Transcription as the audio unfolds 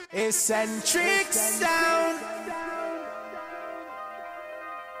Eccentric sound.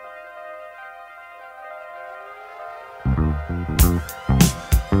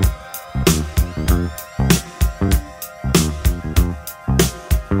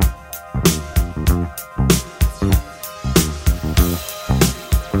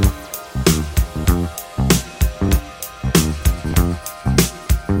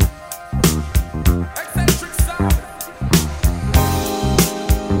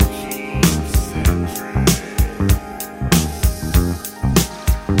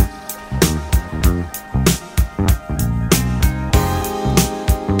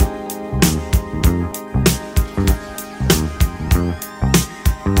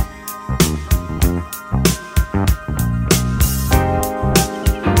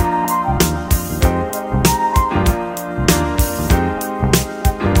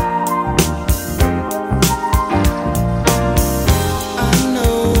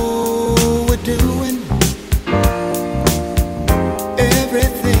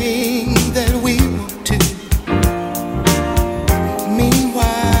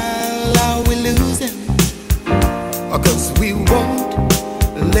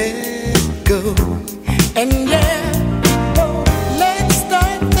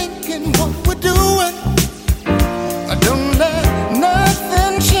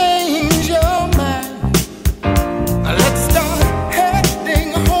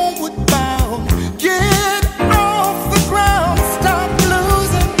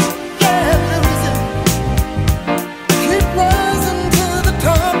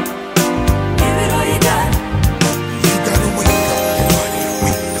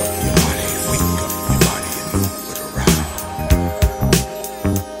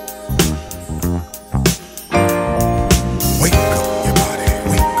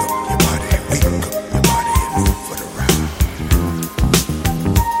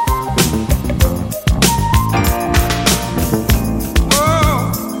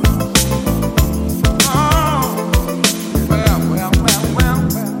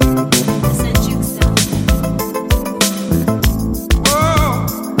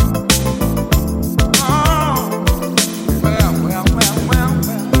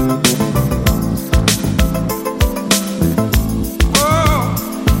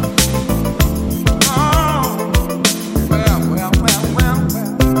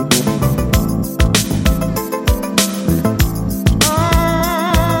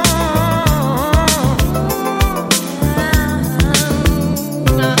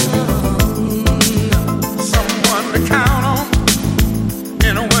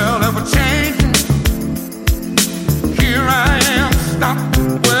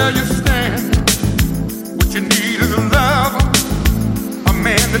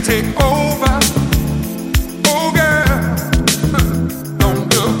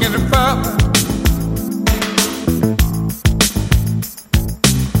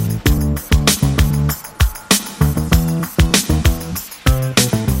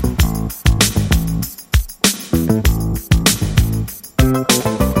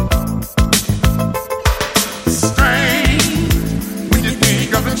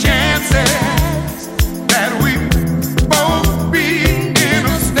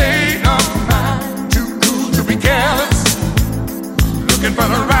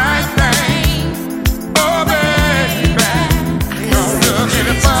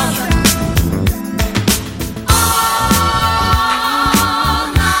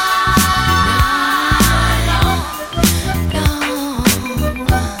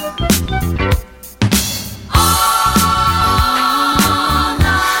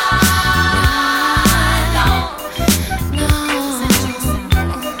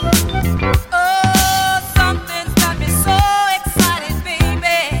 Something's got me so excited,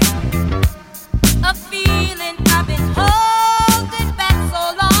 baby.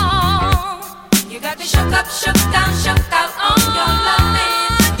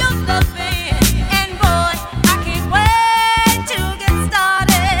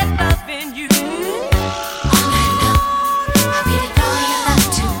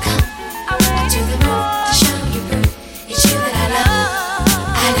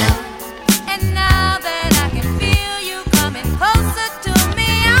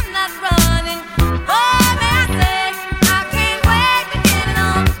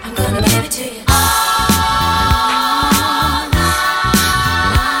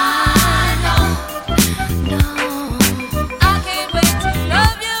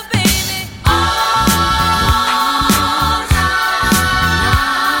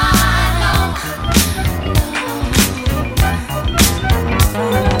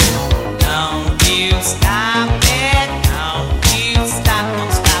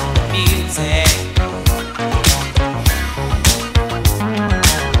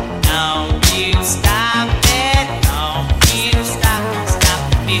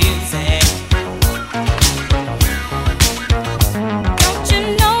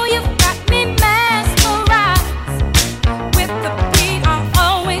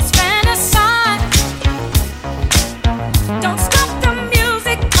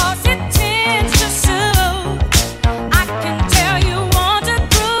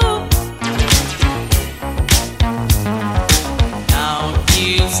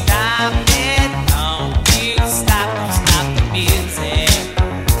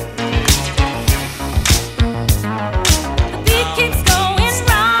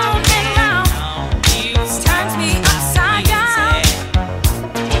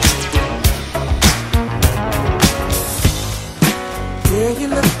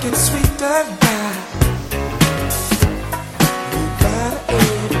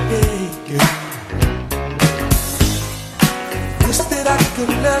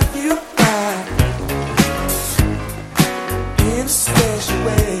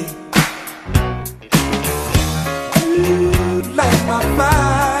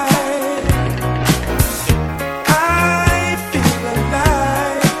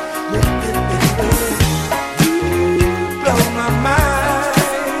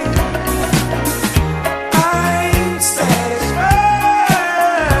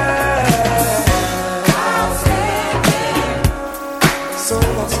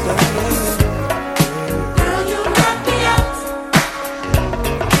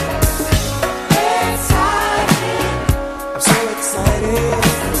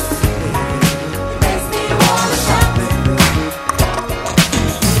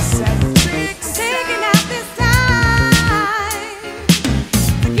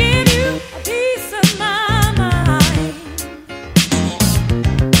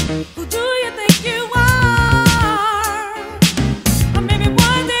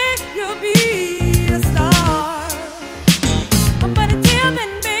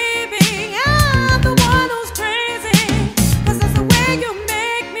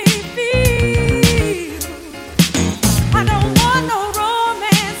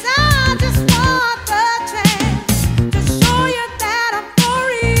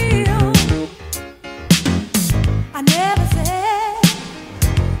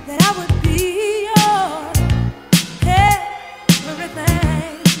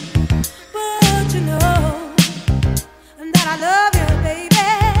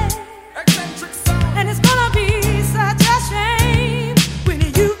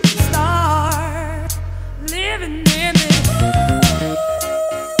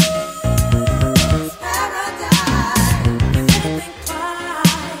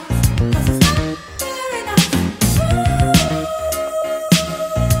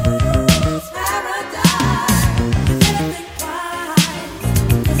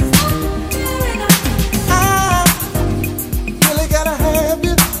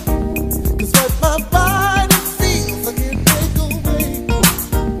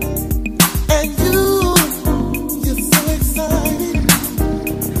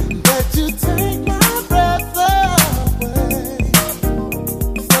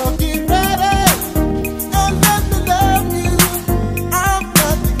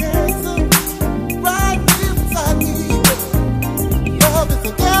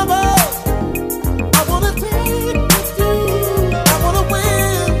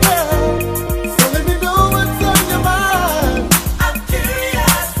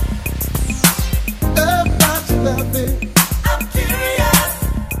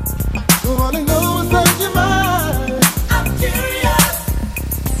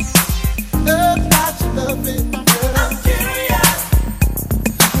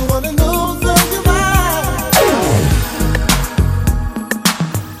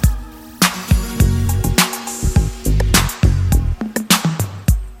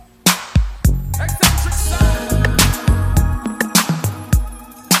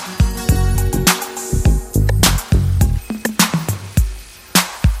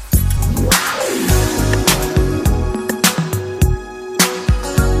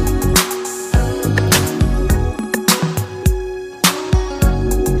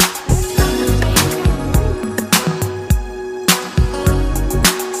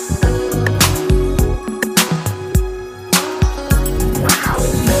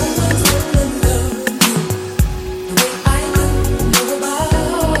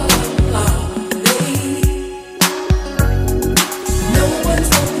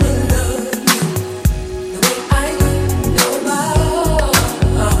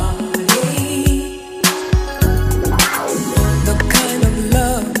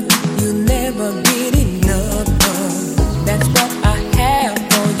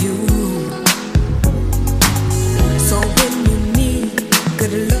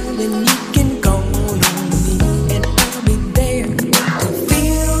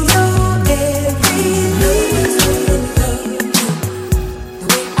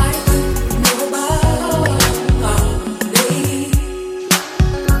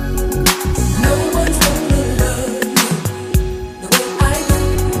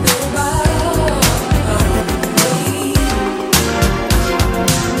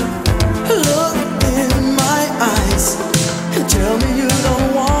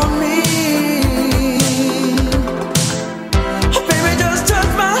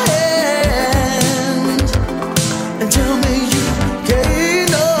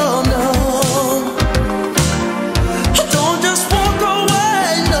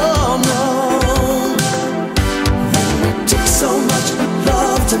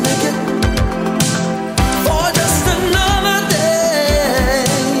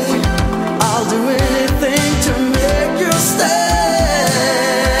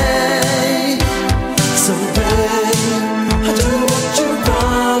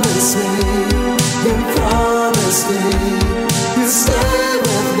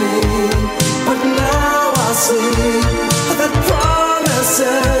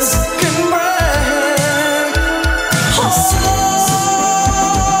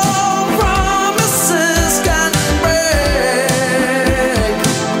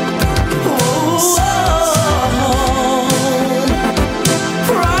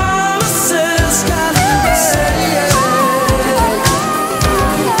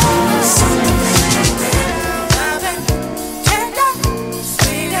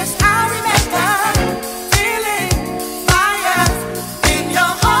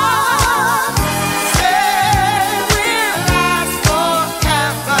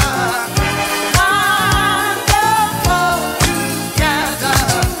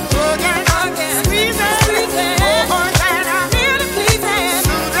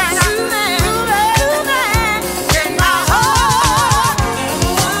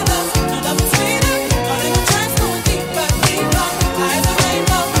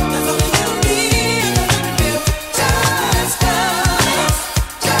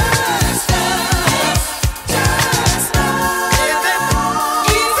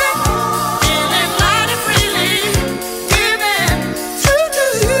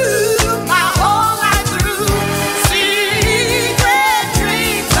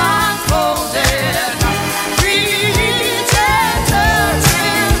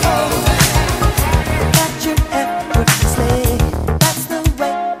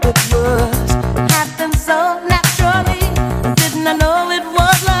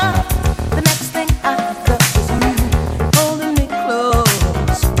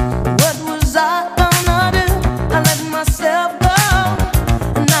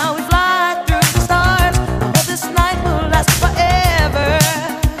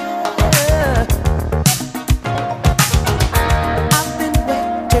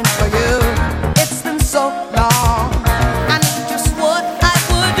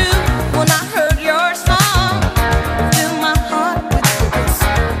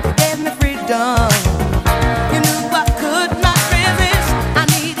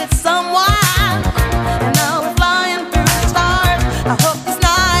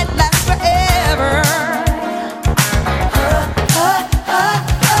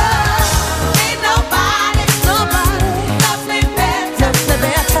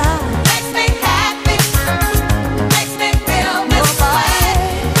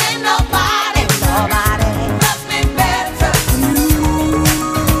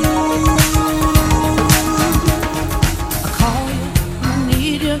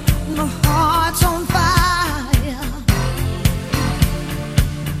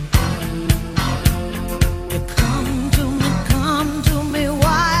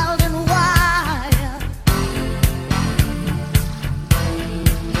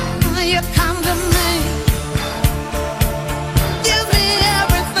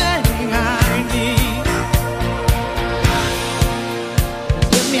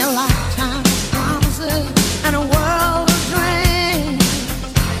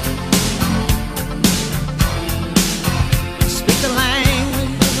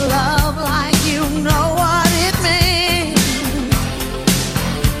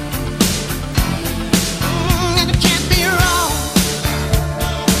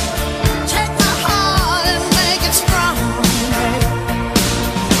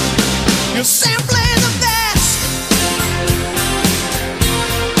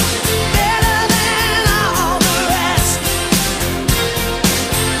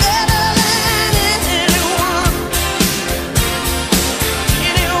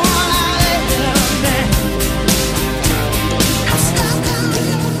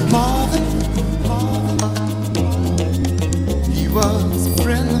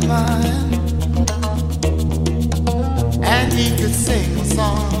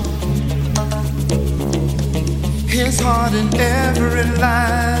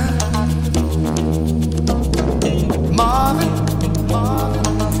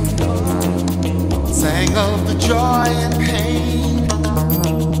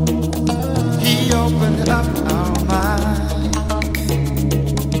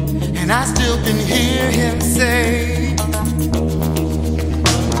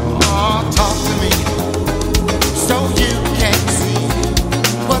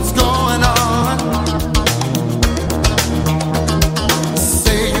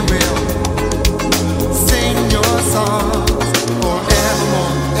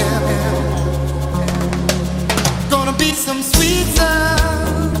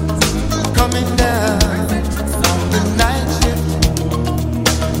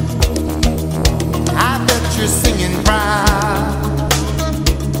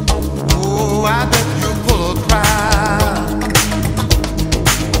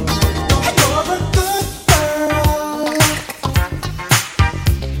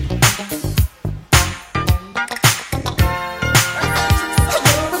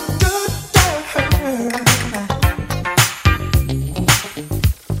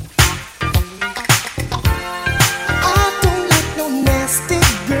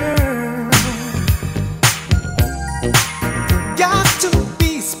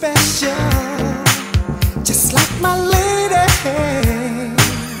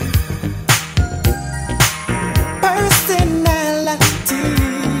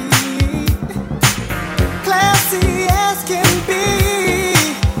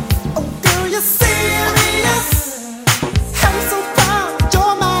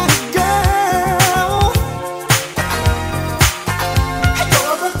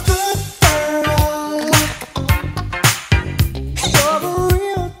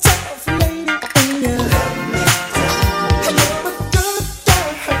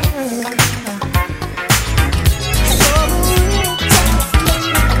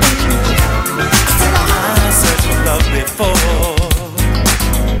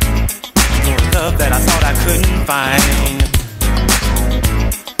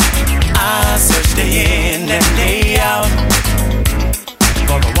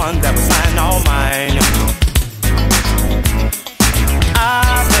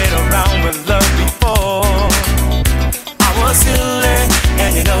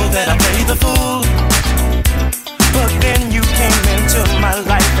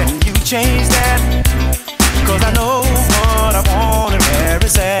 Cause I know what I want and where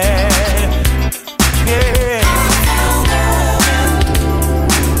it's at. Yeah.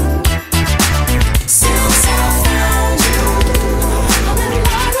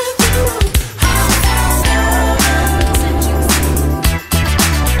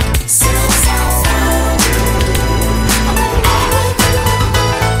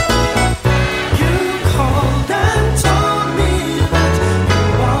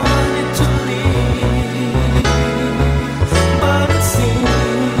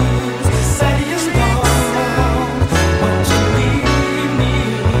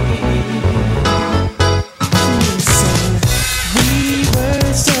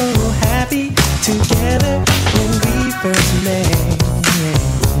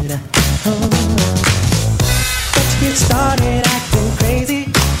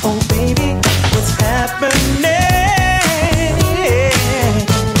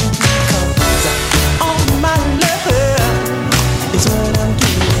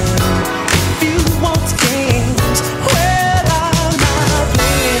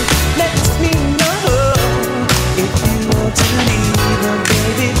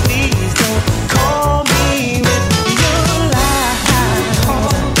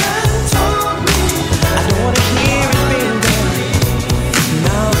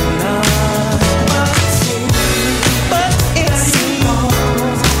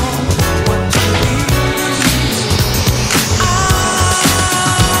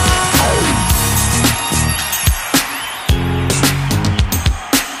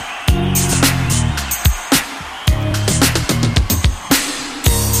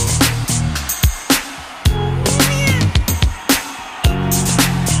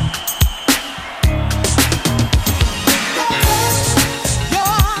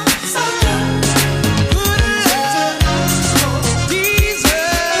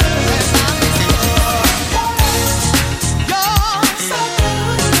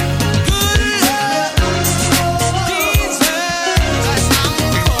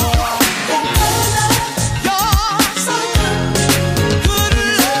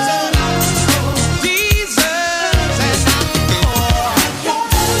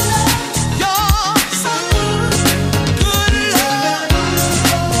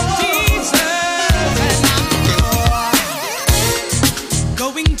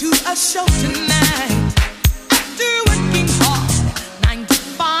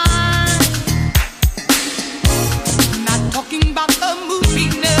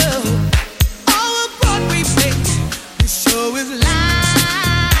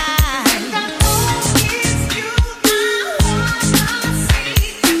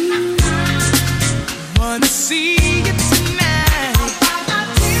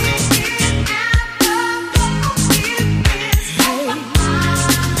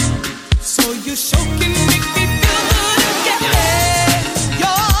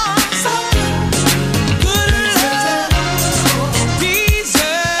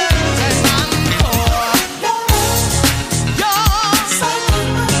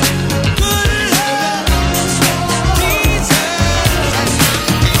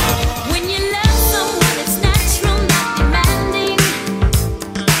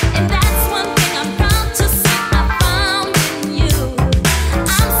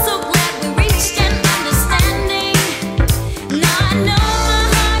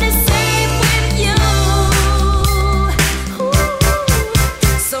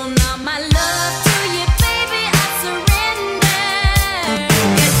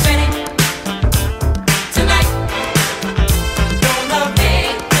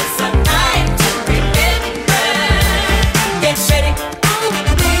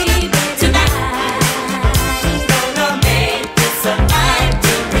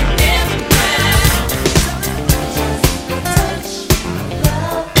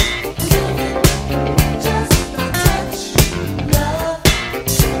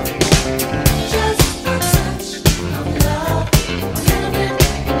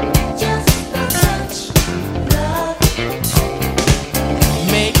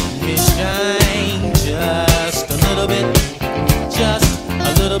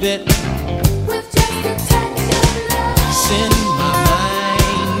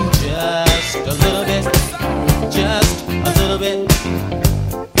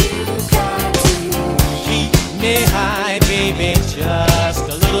 say hi, baby, just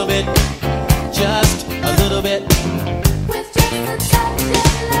a little bit, just a little bit. With just a touch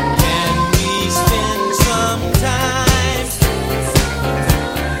of love. Can we spend some time?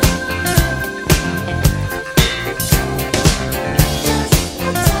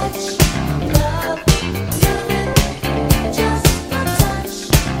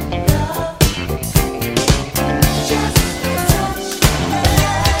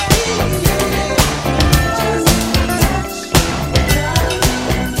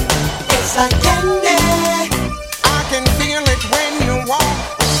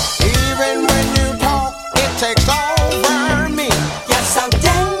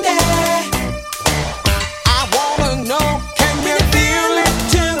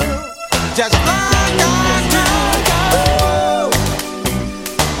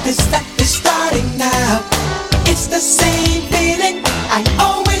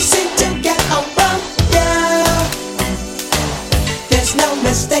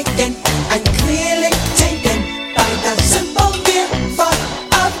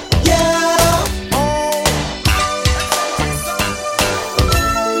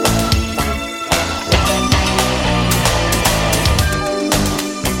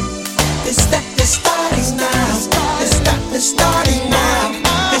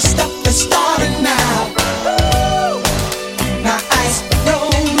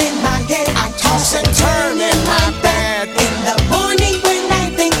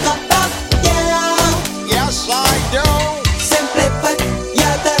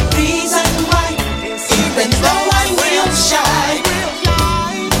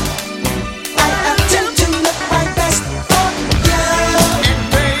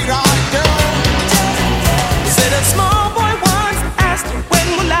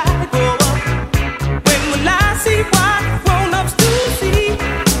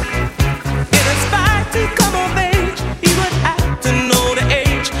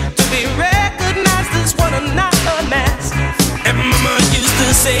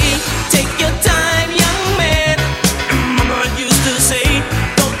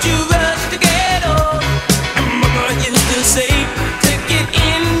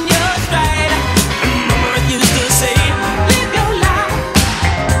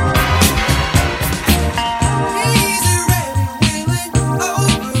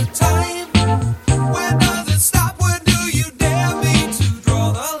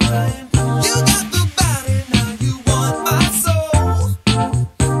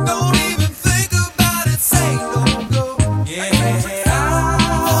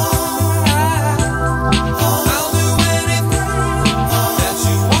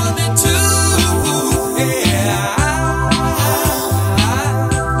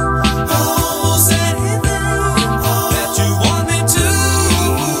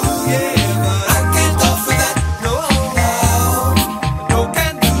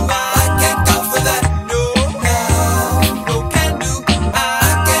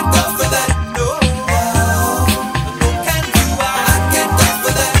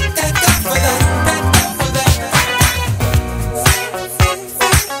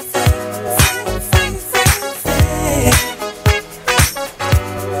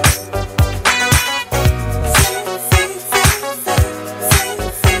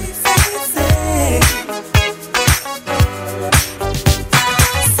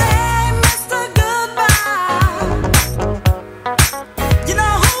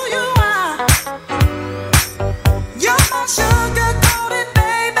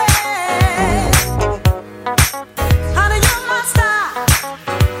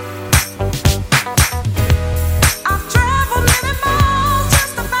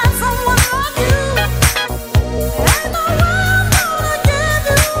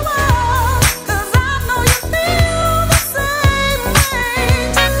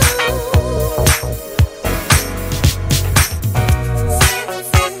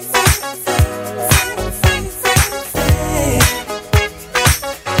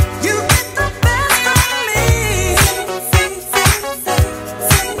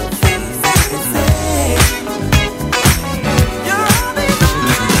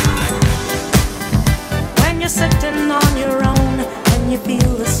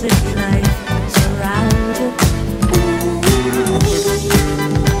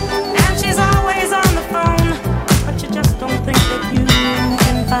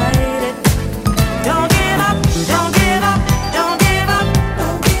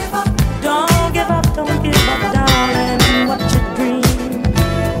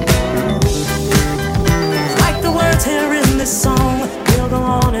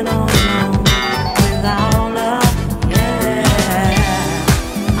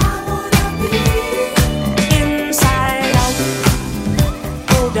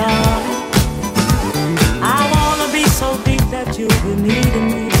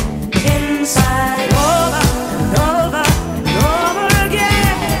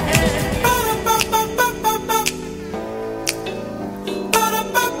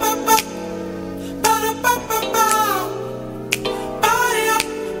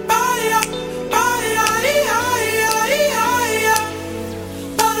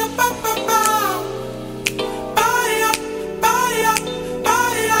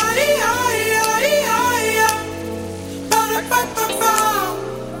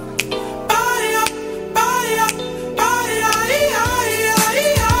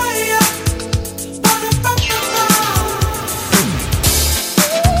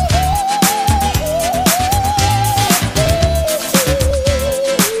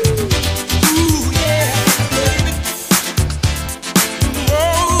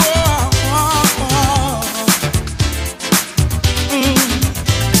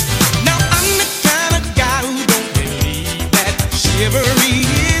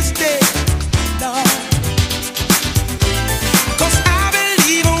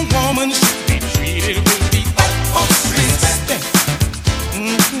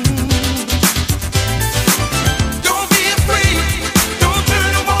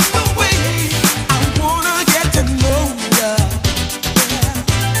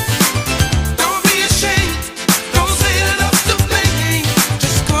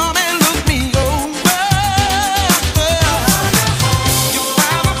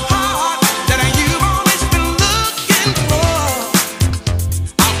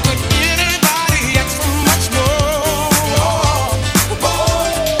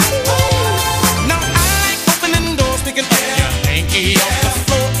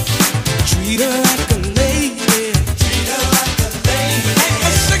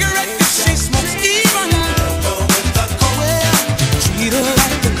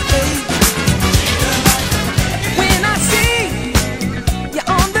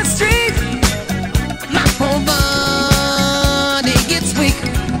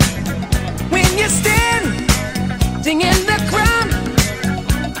 when you're standing in the crowd.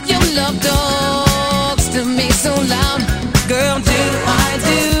 Your love talks to me so loud. Girl, do I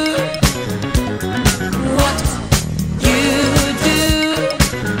do what you do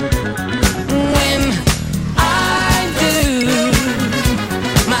when I do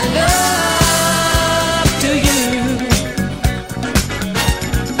my love to you?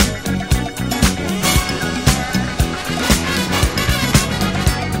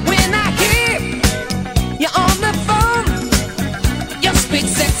 When I hear you on the phone, your sweet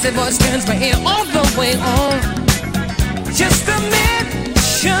sexy voice turns my ear all the way on. Just a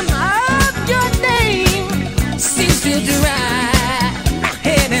mention of your name seems to drive my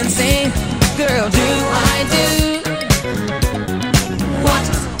head insane. Girl, do I do what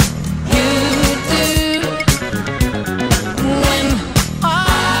you do when I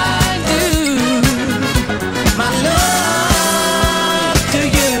do my love to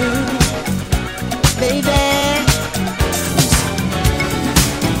you, baby?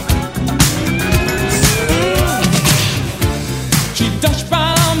 She dashed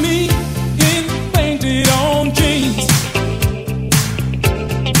by me in painted on jeans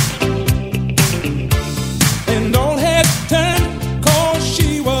and all had turned 'cause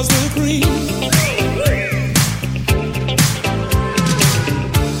she was the cream.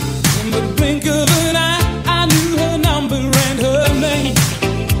 In the blink of an eye, I knew her number and her name.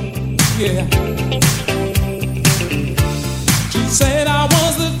 Yeah. She said I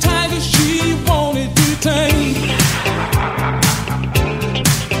was the tiger she wanted to tame.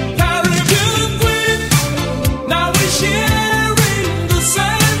 Caribbean queen, now we're sharing the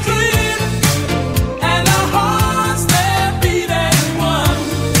same dream, and our hearts they're beating one.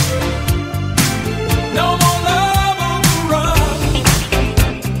 No more love on the run.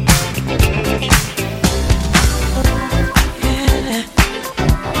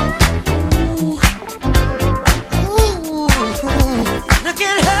 Look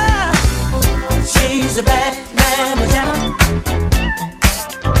at her, she's a bad mama,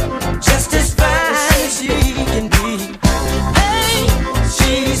 just as fine as she can be. Hey,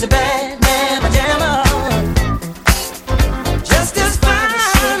 she's a bad mama jamma, just as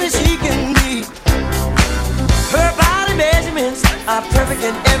fine as she can be. Her body measurements are perfect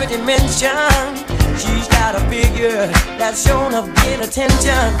in every dimension. She's got a figure that's shown of great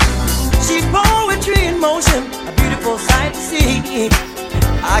attention. She's poetry in motion, a beautiful sight to see.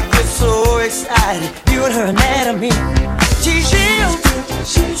 I get so excited viewing her anatomy. She's real,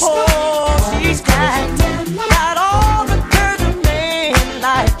 oh, she's tight, got all the curves a man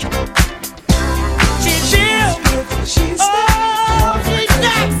like. She's real, oh, she's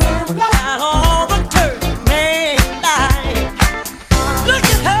tight, got all the curves a man like. Look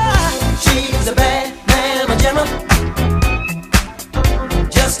at her, she's a bad mama jamma,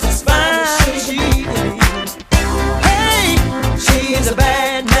 just as fine as she can be. Hey, she's a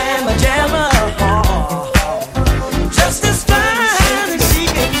bad mama jamma, just as fine as she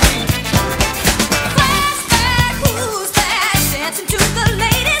can be. Flashback, who's that? Dancing to the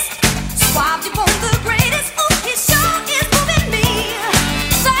latest. Swabbed you for the greatest. Ooh, he sure is moving me.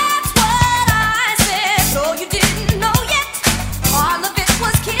 That's what I said. So you didn't know yet. All of it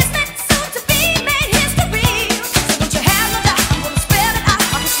was kismet. Soon to be made history. So don't you have no doubt? I'm gonna spell it out.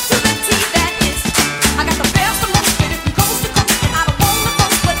 I'll hit you to the T. That is, I got the best of most. Fit it from coast to coast. And I don't wanna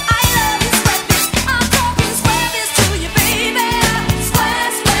boast, but I love you. Swear this. I'm talking swear this to you, baby. Swear,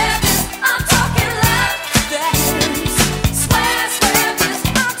 swear this. I'm talking love. That is, swear, swear this.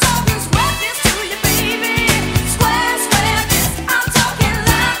 I'm talking swear this to you, baby. Swear, swear this. I'm talking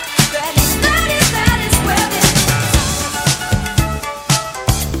love. That is, swear this.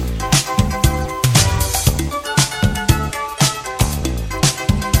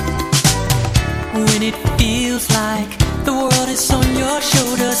 When it feels like the world is on your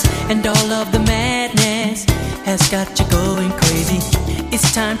shoulders and all of the madness has got you going crazy,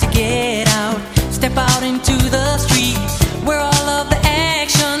 it's time to get out, step out into the street where all of the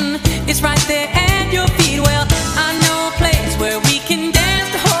action is right there at your feet. Well, I know a place where we can dance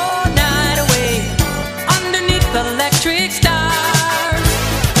the whole night away underneath the electric stars.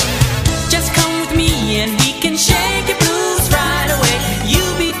 Just come with me and we can shake your blues right away.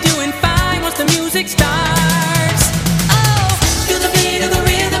 You'll be doing fine once the music starts. Oh, feel the beat of the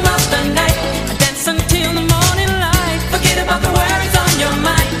rhythm of the night. Dance until the morning light. Forget about the worries on your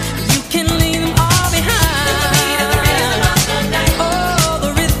mind. You can leave them all behind. Feel the beat of the rhythm of the night. Oh,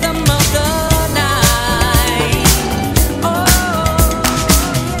 the rhythm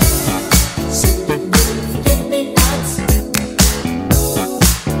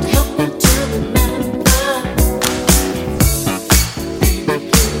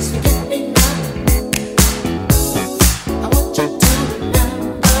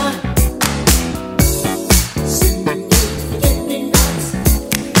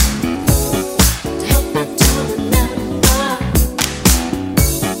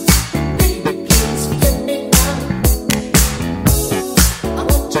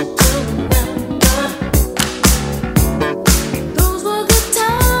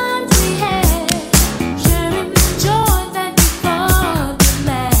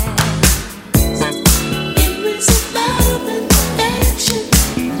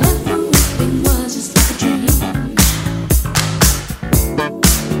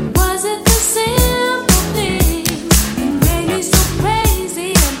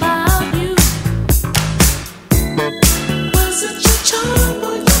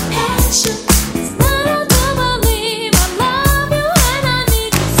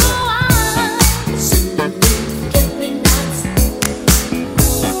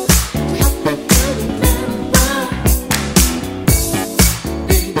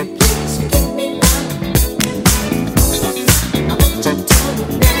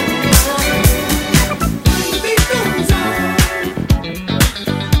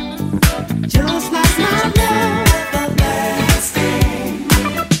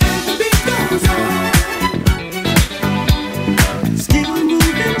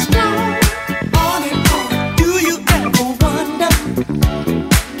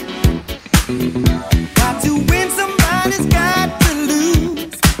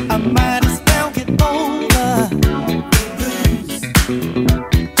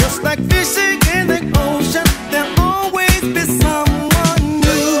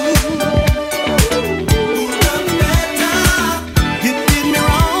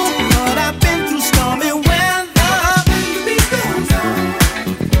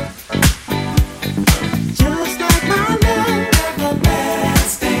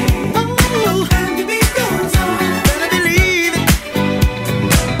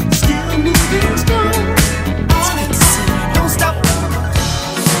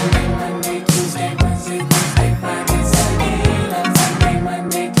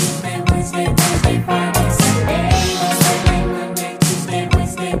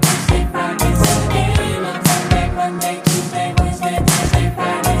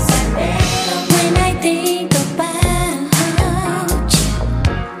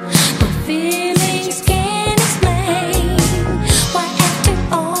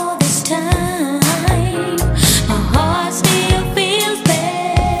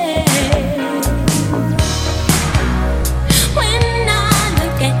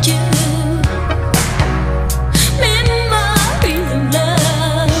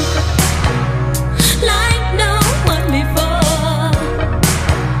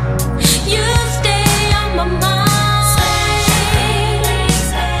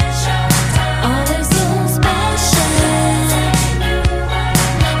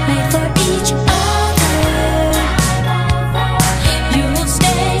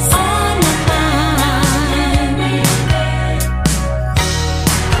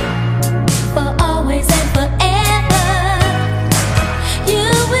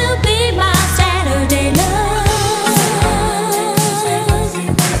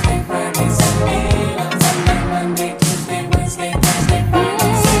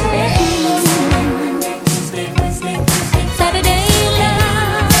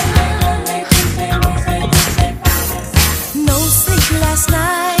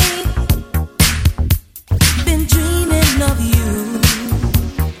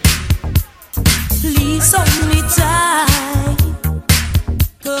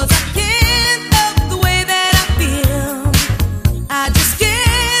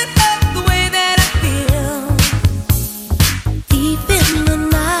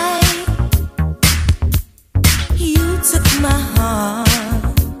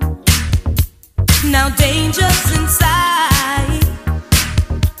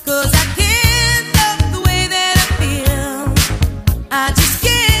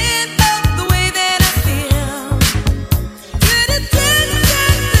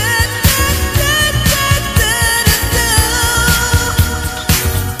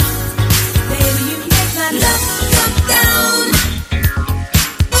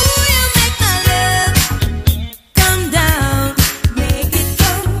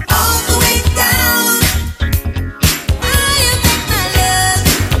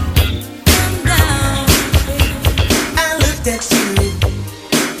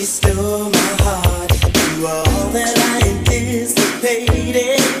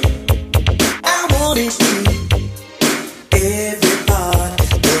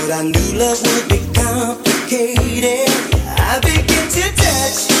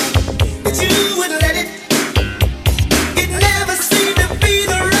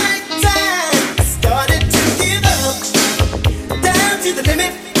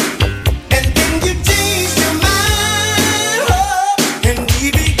And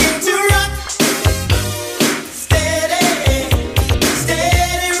we begin to rock.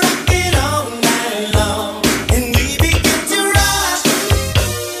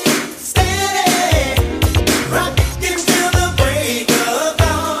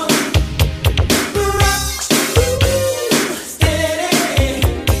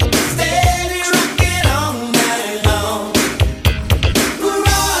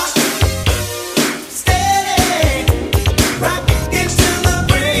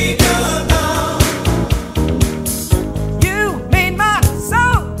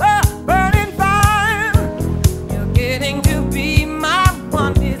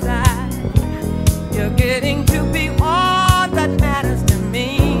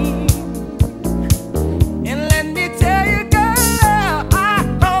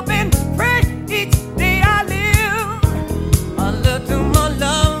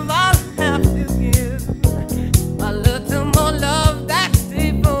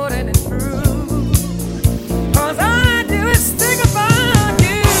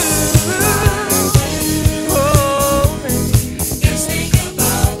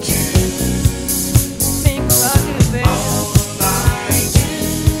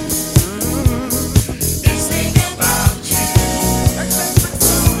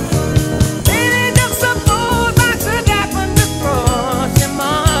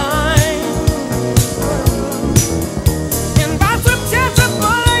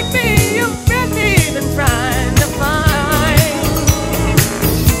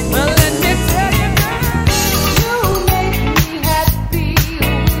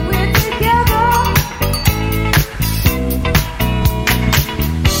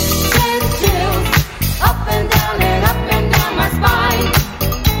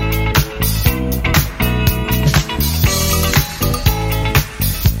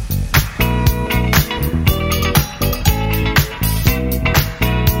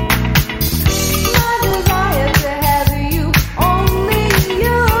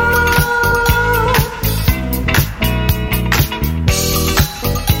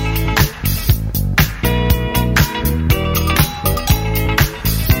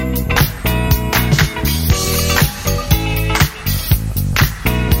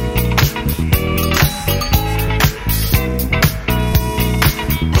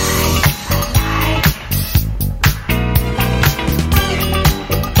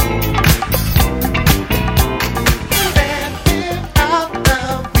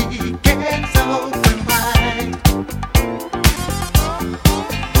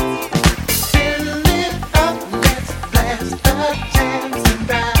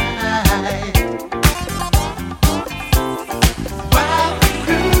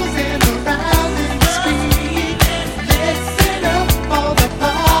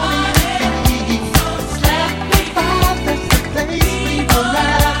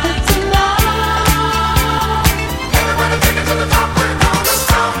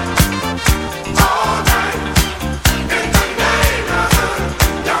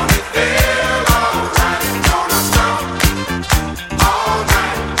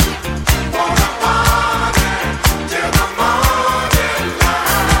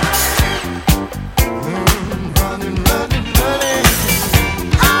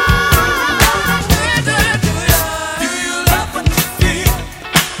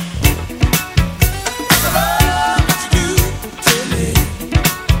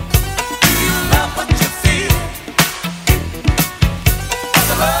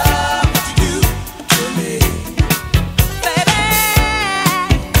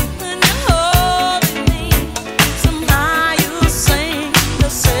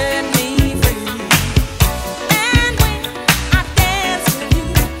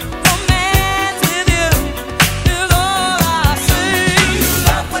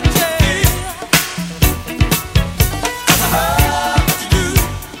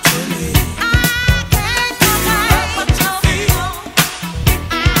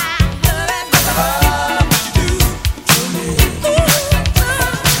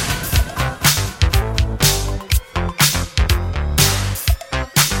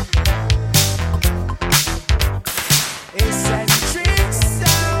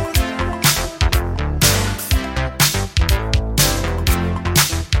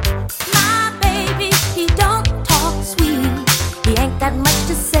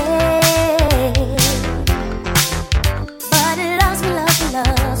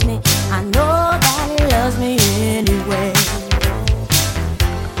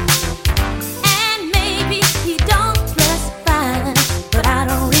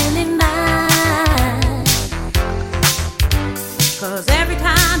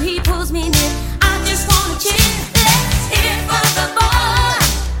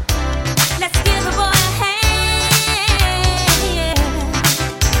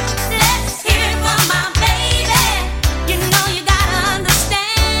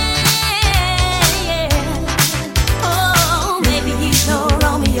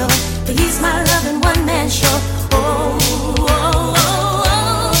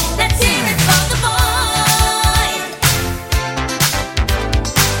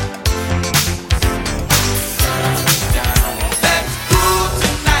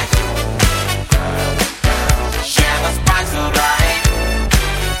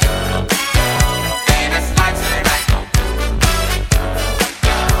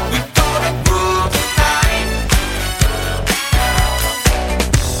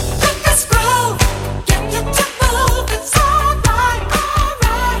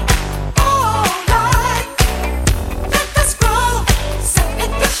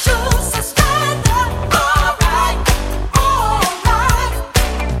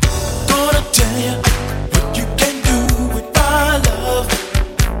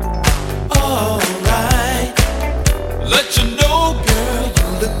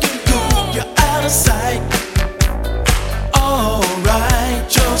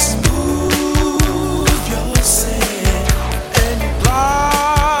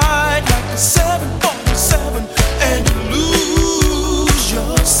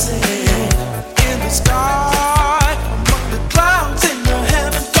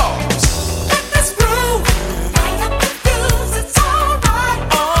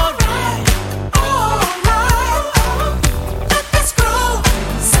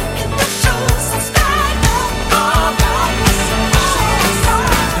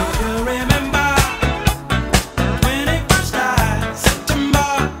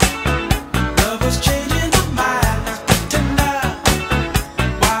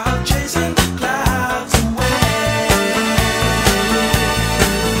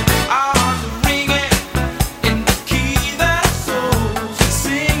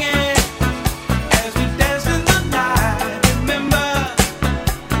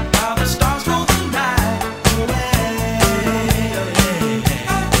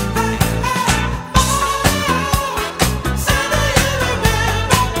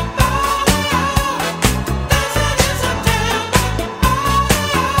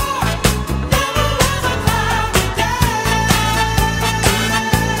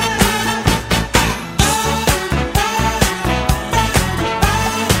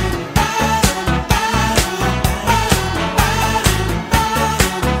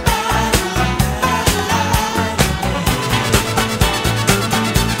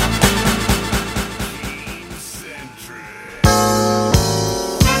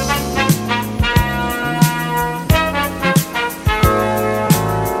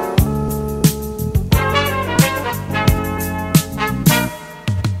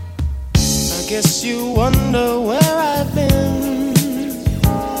 Guess you wonder where I've been.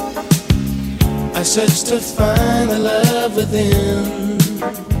 I searched to find the love within.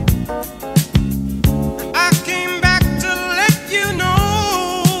 I came back to let you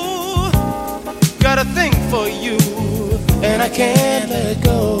know, got a thing for you, and I can't let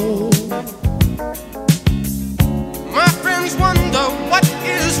go. My friends wonder what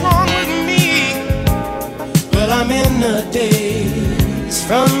is wrong with me. Well, I'm in a daze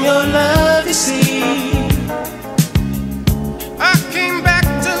from your love, you see. I came back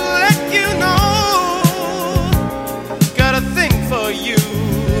to let you know, got a thing for you,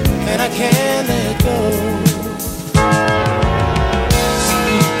 and I can't let go. Some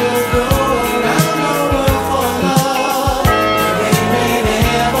people go around the world for love, and they may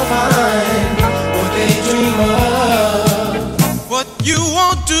never find what they dream of. What you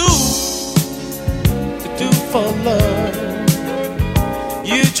won't do to do for love.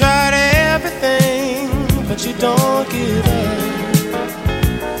 You tried everything, but you don't give up.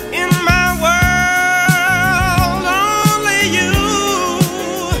 In my world, only you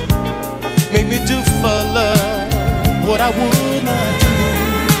make me do for love what I would not do.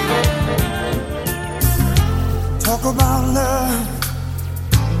 Talk about love,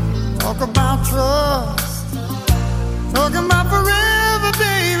 talk about trust, talk about forever,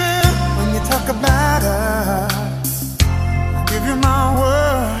 baby. When you talk about us, I give you my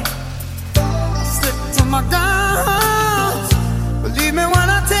word, I stick to my guns.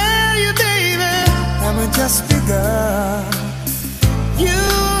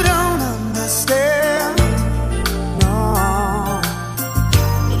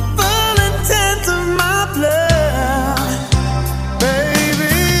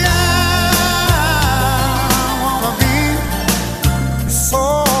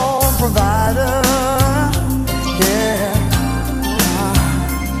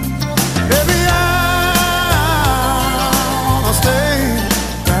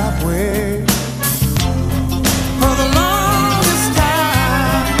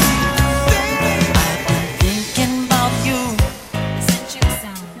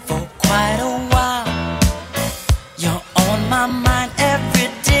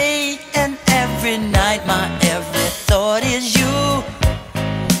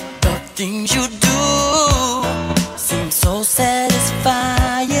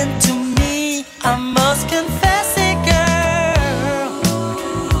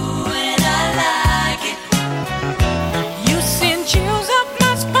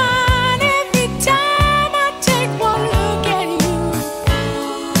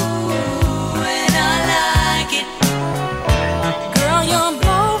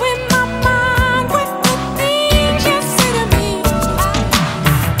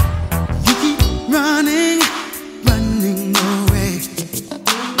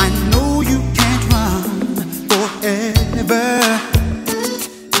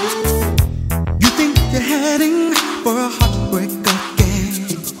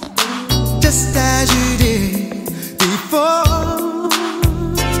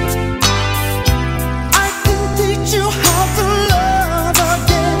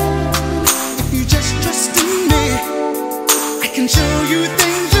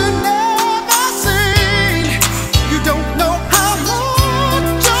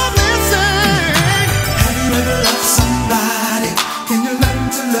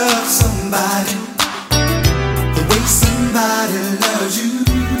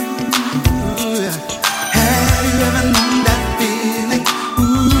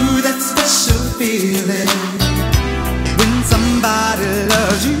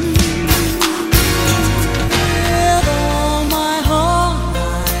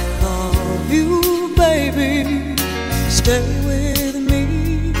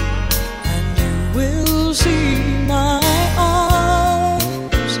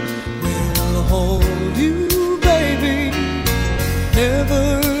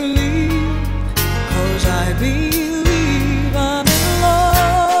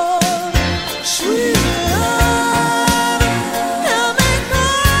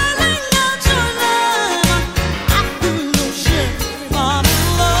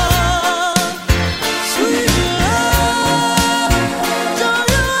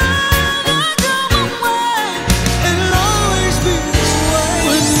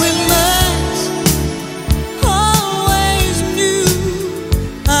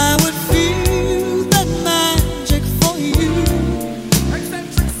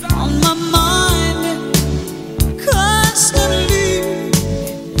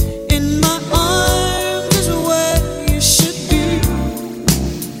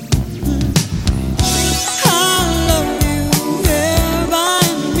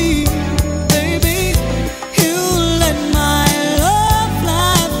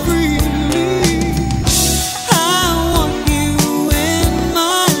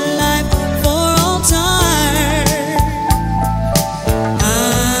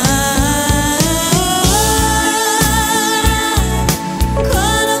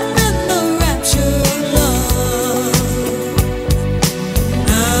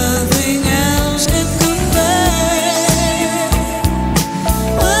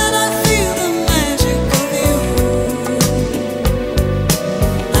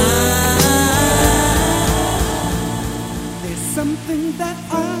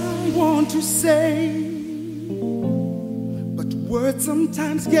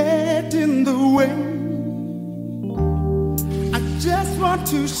 things get in the way. I just want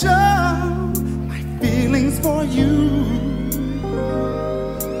to show my feelings for you.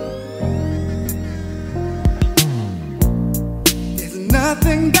 There's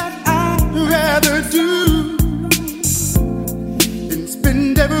nothing that I'd rather do than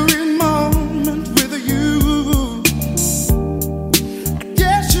spend every moment with you. I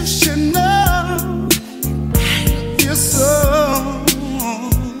guess you should know I feel so.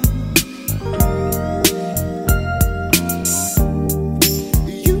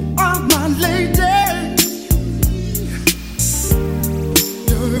 You are my lady.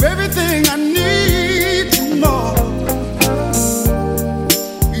 You're everything I need and more.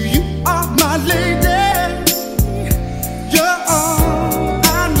 You are my lady. You're all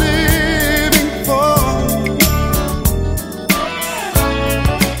I'm living for.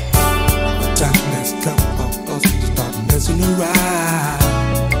 The time has come for us to start messing around.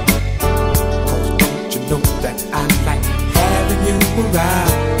 'Cause don't you know that I like having you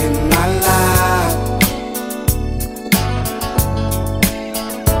around in my life?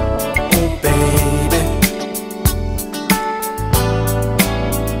 Oh baby,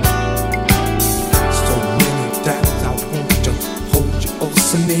 so many times I want to hold you oh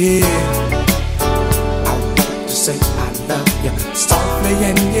so near. I want to say I love you softly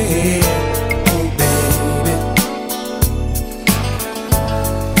in your ear. Oh baby,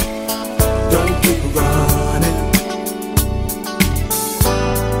 don't keep running.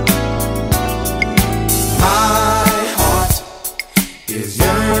 My heart is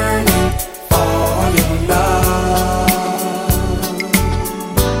yearning for your love.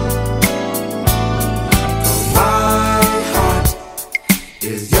 My heart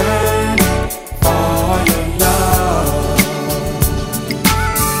is yearning for your love.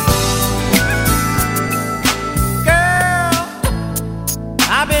 Girl,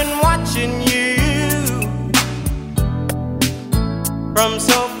 I've been watching you from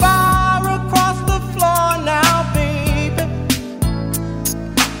so far across the floor now, baby.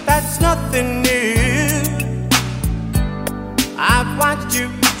 That's nothing new. I've watched you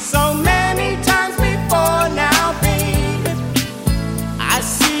so many times before now, baby. I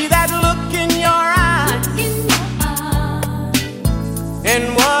see that look in your eyes and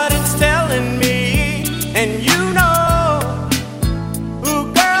what it's telling me, and you know, ooh,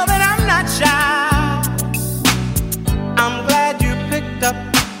 girl, that I'm not shy. I'm glad you picked up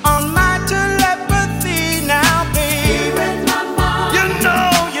on my telepathy now, baby. You know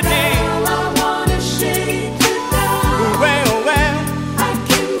you did. Well, well,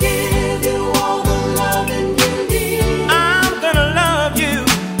 I'm gonna love you.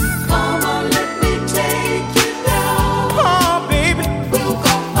 Oh, baby.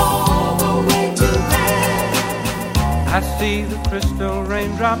 I see the crystal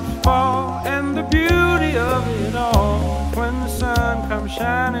raindrops fall, and the beauty of it all when the sun comes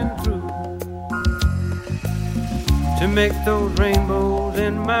shining through to make those rainbows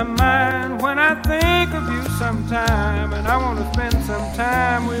in my mind when I think of you sometime, and I want to spend some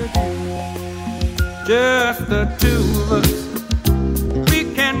time with you, just the two of us. We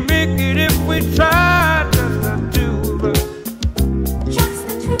can make it if we try, just the two of us.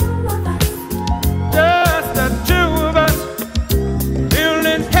 Just the two of us,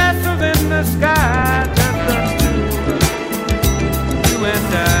 building castles in the sky. Just the two of us, you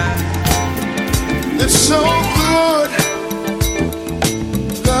and I. It's so good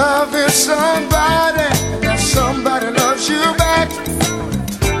loving somebody, that somebody loves you back.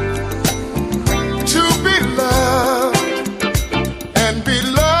 To be loved and be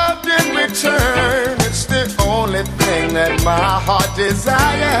loved in return, it's the only thing that my heart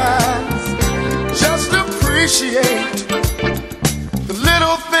desires. Just appreciate the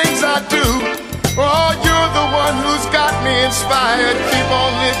little things I do. Oh, you're the one who's got me inspired. Keep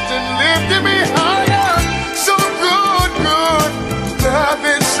on lifting me higher. So good, good,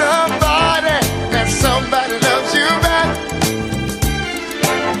 loving somebody, and somebody loves you back.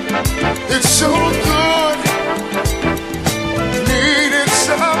 It's so good, needing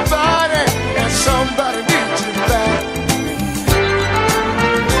somebody, and somebody needs you back.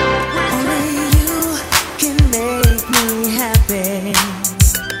 Only you can make me happy.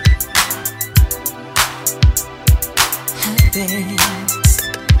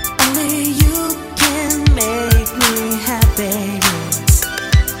 Only you can make me happy.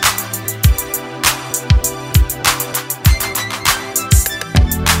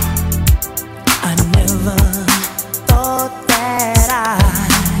 I never thought that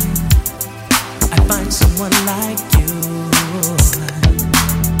I'd find someone like you.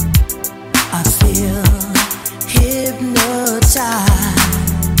 I feel hypnotized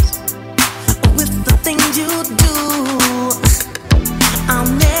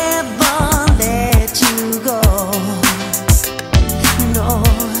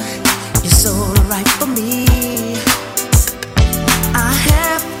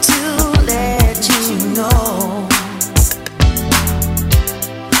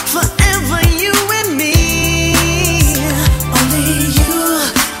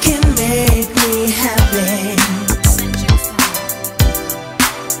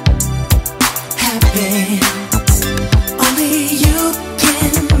baby. Only you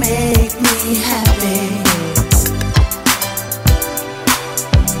can make me happy.